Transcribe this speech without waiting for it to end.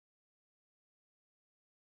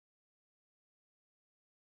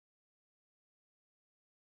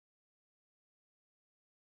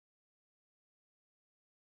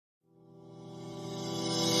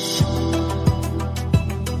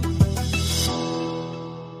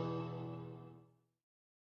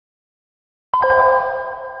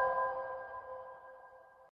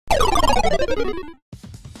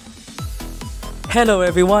Hello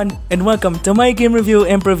everyone, and welcome to my game review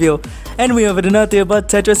and preview, and we have an update about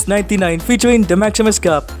Tetris 99 featuring the Maximus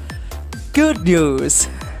Cup. Good news!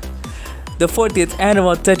 The 40th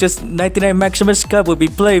annual Tetris 99 Maximus Cup will be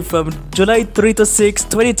played from July 3 to 6,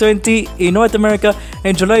 2020 in North America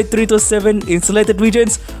and July 3 to 7 in selected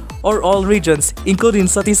regions or all regions, including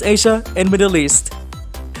Southeast Asia and Middle East.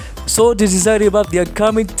 So this is about the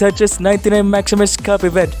upcoming Tetris 99 Maximus Cup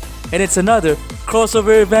event, and it's another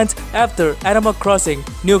crossover event after Animal Crossing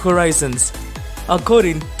New Horizons.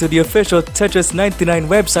 According to the official Tetris 99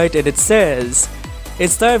 website, and it says,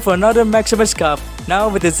 it's time for another Maximus Cup, now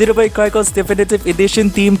with the Xenoblade Chronicles Definitive Edition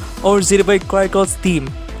theme or Xenoblade Chronicles theme.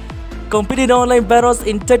 Compete in online battles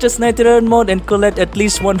in Tetris 99 mode and collect at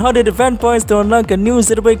least 100 event points to unlock a new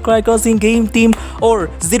Xenoblade Chronicles in-game theme or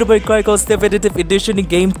Xenoblade Chronicles Definitive Edition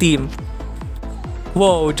in-game theme.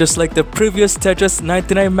 Whoa, just like the previous Tetris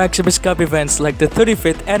 99 Maximus Cup events like the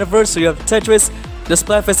 35th anniversary of Tetris, the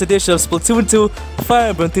Splatfest edition of Splatoon 2, Fire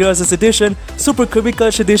Emblem Three Houses edition, Super Kirby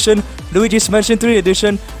Clash edition, Luigi's Mansion 3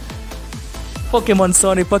 edition, Pokemon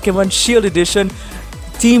Sonic Pokemon Shield edition,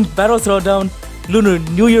 Team Battle Throwdown, Lunar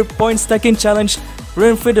New Year Point Stacking Challenge,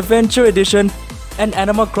 Ring Fit Adventure edition, and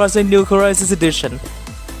Animal Crossing New Horizons edition.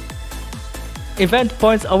 Event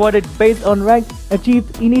points awarded based on rank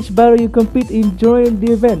achieved in each battle you compete in during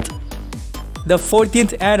the event. The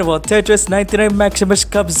 14th annual Tetris 99 Maximus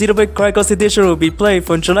Cup Xenoblade Chronicles Edition will be played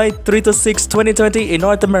from July 3 to 6, 2020 in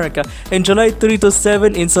North America and July 3 to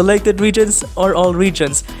 7 in selected regions or all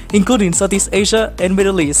regions, including Southeast Asia and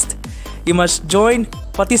Middle East. You must join,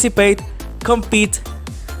 participate, compete,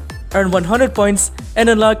 earn 100 points, and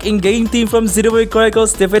unlock in-game theme from Xenoblade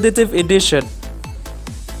Chronicles Definitive Edition.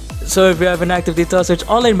 So if you have an active Detail Search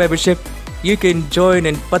online membership, you can join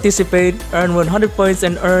and participate, earn 100 points,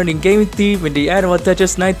 and earn in-game theme in the annual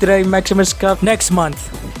Tetris 99 Maximus Cup next month.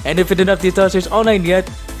 And if you don't have Detail Search online yet,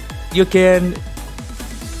 you can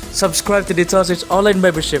subscribe to Detail Search online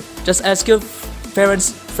membership. Just ask your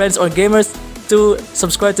parents, friends, or gamers to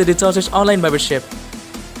subscribe to Detail Search online membership.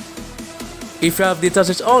 If you have Detail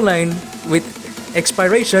Search online with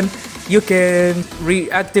expiration, you can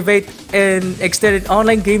reactivate and extended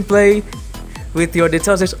online gameplay with your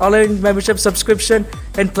Detail Search online membership subscription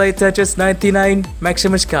and play Tetris 99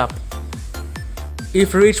 Maximus Cup.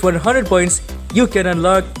 If you reach 100 points, you can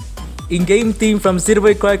unlock in-game theme from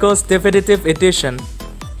Xenoblade Chronicles Definitive Edition.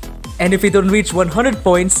 And if you don't reach 100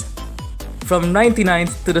 points, from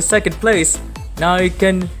 99th to the 2nd place, now you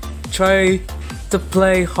can try to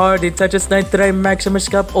play hard in Tetris 99 Maximus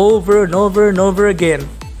Cup over and over and over again.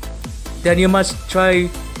 Then you must try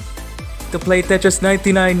to play Tetris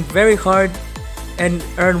 99 very hard and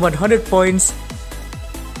earn 100 points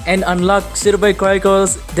and unlock Xenoblade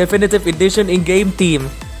Chronicles Definitive Edition in-game theme.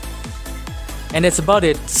 And that's about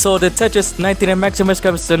it. So the Tetris 99 Maximus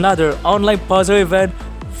Cup is another online puzzle event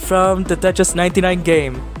from the Tetris 99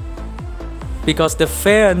 game, because the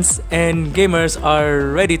fans and gamers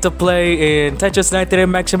are ready to play in Tetris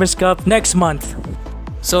 99 Maximus Cup next month.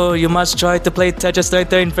 So you must try to play Tetris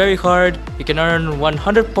 99 very hard. You can earn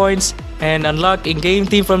 100 points and unlock in-game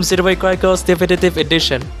theme from Xenoblade Chronicles Definitive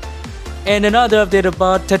Edition. And another update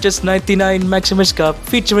about Tetris 99 Maximus Cup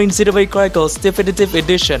featuring Xenoblade Chronicles Definitive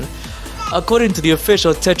Edition. According to the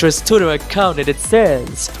official Tetris Twitter account, it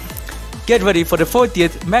says, get ready for the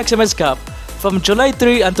 40th Maximus Cup. From July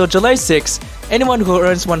 3 until July 6, anyone who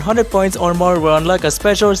earns 100 points or more will unlock a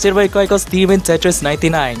special Xenoblade Chronicles theme in Tetris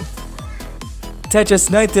 99.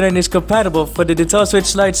 Tetris 99 is compatible for the Detail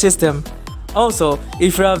Switch Lite system. Also,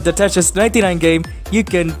 if you have the Tetris 99 game, you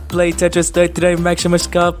can play Tetris 99 Maximus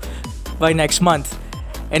Cup by next month.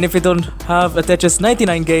 And if you don't have a Tetris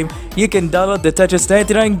 99 game, you can download the Tetris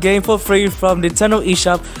 99 game for free from Nintendo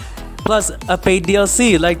eShop, plus a paid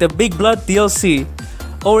DLC like the Big Blood DLC.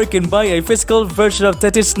 Or you can buy a physical version of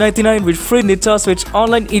Tetris 99 with free Nintendo Switch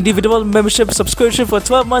online individual membership subscription for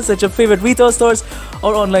 12 months at your favorite retail stores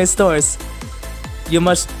or online stores. You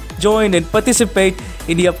must join and participate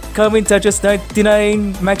in the upcoming Tetris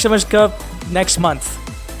 99 Maximus Cup next month.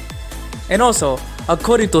 And also,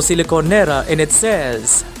 according to Siliconera, and it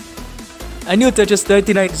says, a new Tetris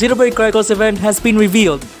 99 Xenoblade Chronicles event has been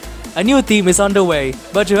revealed. A new theme is underway,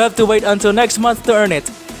 but you have to wait until next month to earn it.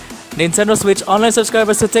 Nintendo Switch online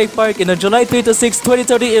subscribers who take part in the July 3 to 6,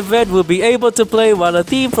 2030 event will be able to play while a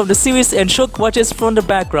theme from the series and Shook watches from the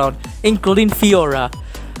background, including Fiora.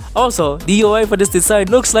 Also, the UI for this design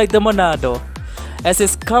looks like the Monado. As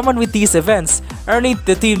is common with these events, earning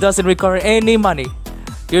the theme doesn't require any money.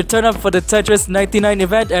 You turn up for the Tetris 99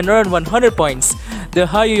 event and earn 100 points. The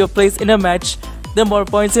higher you place in a match, the more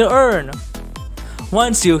points you earn.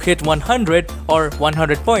 Once you hit 100 or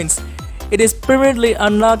 100 points, it is permanently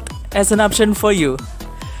unlocked as an option for you.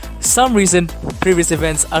 Some recent previous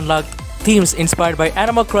events unlocked themes inspired by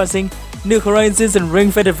Animal Crossing, New Horizons and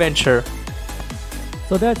Ring Fit Adventure.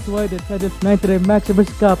 So that's why the Tetris 99 Maximus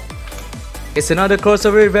Cup is another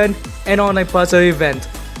crossover event and online puzzle event.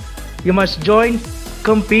 You must join,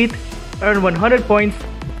 compete, earn 100 points,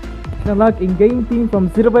 and unlock in-game theme from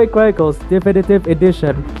Xenoblade Chronicles Definitive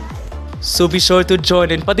Edition. So be sure to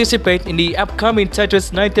join and participate in the upcoming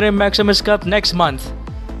Tetris 99 Maximus Cup next month.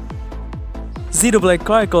 Xenoblade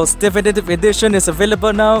Chronicles Definitive Edition is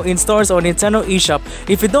available now in stores or Nintendo eShop.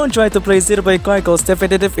 If you don't try to play Xenoblade Chronicles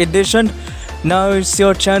Definitive Edition, now is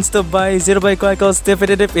your chance to buy Xenoblade Chronicles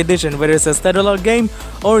Definitive Edition, whether it's a standalone game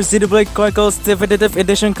or Xenoblade Chronicles Definitive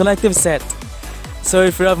Edition collective set. So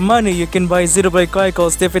if you have money, you can buy Xenoblade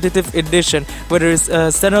Chronicles Definitive Edition, whether it's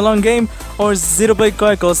a standalone game or Xenoblade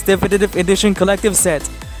Chronicles Definitive Edition collective set.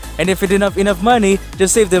 And if you don't have enough money,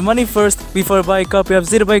 just save the money first before buy a copy of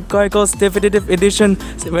Xenoblade Chronicles Definitive Edition,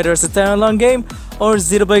 whether it's a standalone game or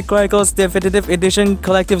Xenoblade Chronicles Definitive Edition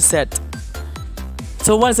collective set.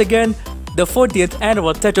 So once again, the 40th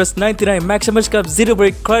annual Tetris 99 Maximus Cup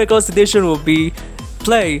Xenoblade Chronicles Edition will be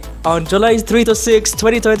played on July 3 to 6,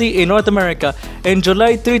 2020 in North America and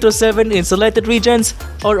July 3 to 7 in selected regions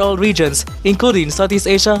or all regions, including Southeast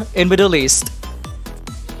Asia and Middle East.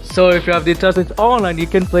 So if you have the Tetris online, you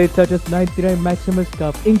can play Tetris 99 Maximus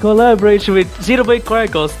Cup in collaboration with Xenoblade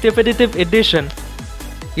Chronicles Definitive Edition.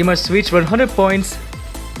 You must reach 100 points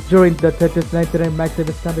during the Tetris 99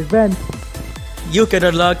 Maximus Cup event. You can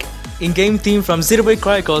unlock in-game theme from Xenoblade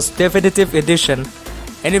Chronicles Definitive Edition.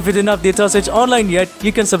 And if you do not have the Tetris online yet,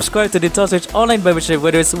 you can subscribe to the Tetris online membership,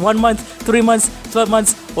 whether it's 1 month, 3 months, 12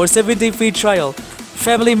 months, or 7-day free trial,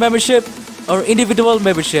 family membership, or individual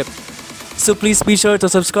membership. So please be sure to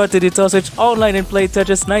subscribe to the Tetris online and play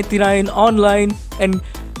Tetris 99 online and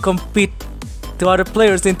compete to other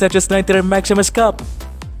players in Tetris 99 Maximus Cup.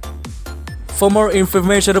 For more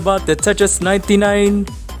information about the Tetris 99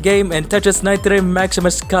 game and Tetris 99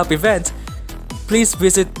 Maximus Cup event, please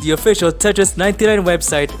visit the official Tetris 99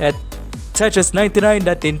 website at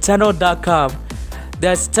tetris99.nintendo.com.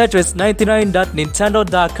 That's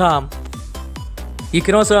tetris99.nintendo.com. You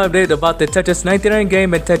can also update about the Tetris 99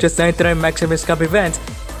 game and Tetris 99 Maximus Cup event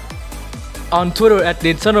on Twitter at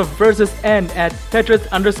Nintendo vs N at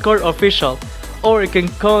Tetris_official, or you can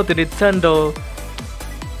call the Nintendo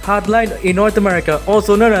hotline in North America,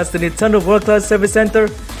 also known as the Nintendo World Class Service Center,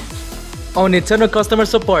 on Nintendo customer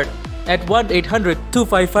support at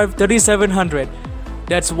 1-800-255-3700.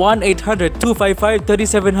 That's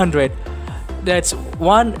 1-800-255-3700. That's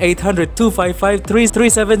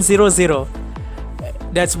 1-800-255-3700.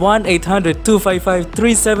 That's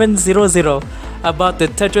 1-800-255-3700 about the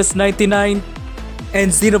Tetris 99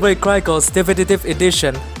 and Xenoblade Chronicles Definitive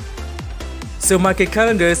Edition. So mark your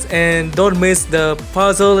calendars and don't miss the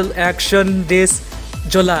puzzle action this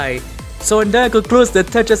July. So and that concludes the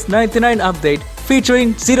Tetris 99 update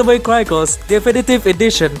featuring Xenoblade Chronicles Definitive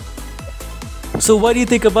Edition. So what do you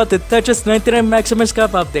think about the Tetris 99 Maximus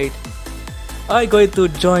Cup update? Are you going to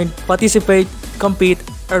join, participate, compete,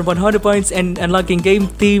 earn 100 points and unlock in-game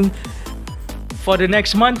theme for the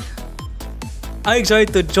next month? Are you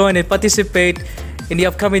excited to join and participate in the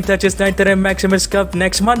upcoming Tetris 99 Maximus Cup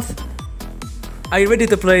next month? Are you ready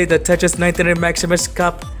to play the Tetris 99 Maximus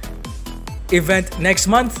Cup event next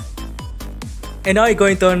month? And are you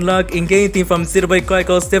going to unlock in-game theme from Xenoblade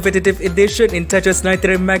Chronicles Definitive Edition in Tetris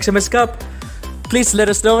 99 Maximus Cup? Please let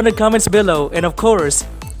us know in the comments below, and of course,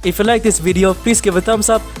 if you like this video, please give a thumbs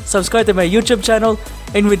up, subscribe to my YouTube channel,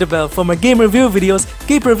 and ring the bell for more game review videos,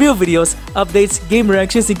 updates, game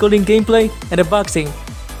reactions including gameplay and unboxing.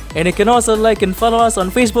 And you can also like and follow us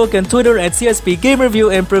on Facebook and Twitter at CSP Game Review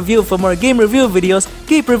and Preview for more game review videos,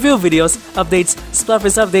 updates,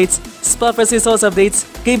 Splatfest results updates,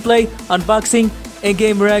 gameplay, unboxing, and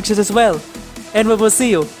game reactions as well. And we will see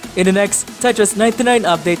you in the next Tetris 99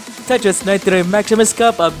 update, Tetris 99 Maximus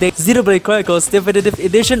Cup update, Xenoblade Chronicles Definitive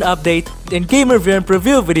Edition update, and game review and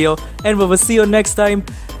preview video. And we will see you next time.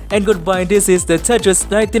 And goodbye. This is the Tetris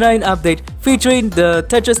 99 update featuring the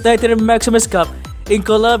Tetris 99 Maximus Cup in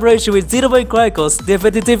collaboration with Xenoblade Chronicles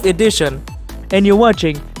Definitive Edition. And you're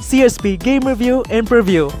watching CSP Game Review and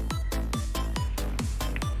Preview.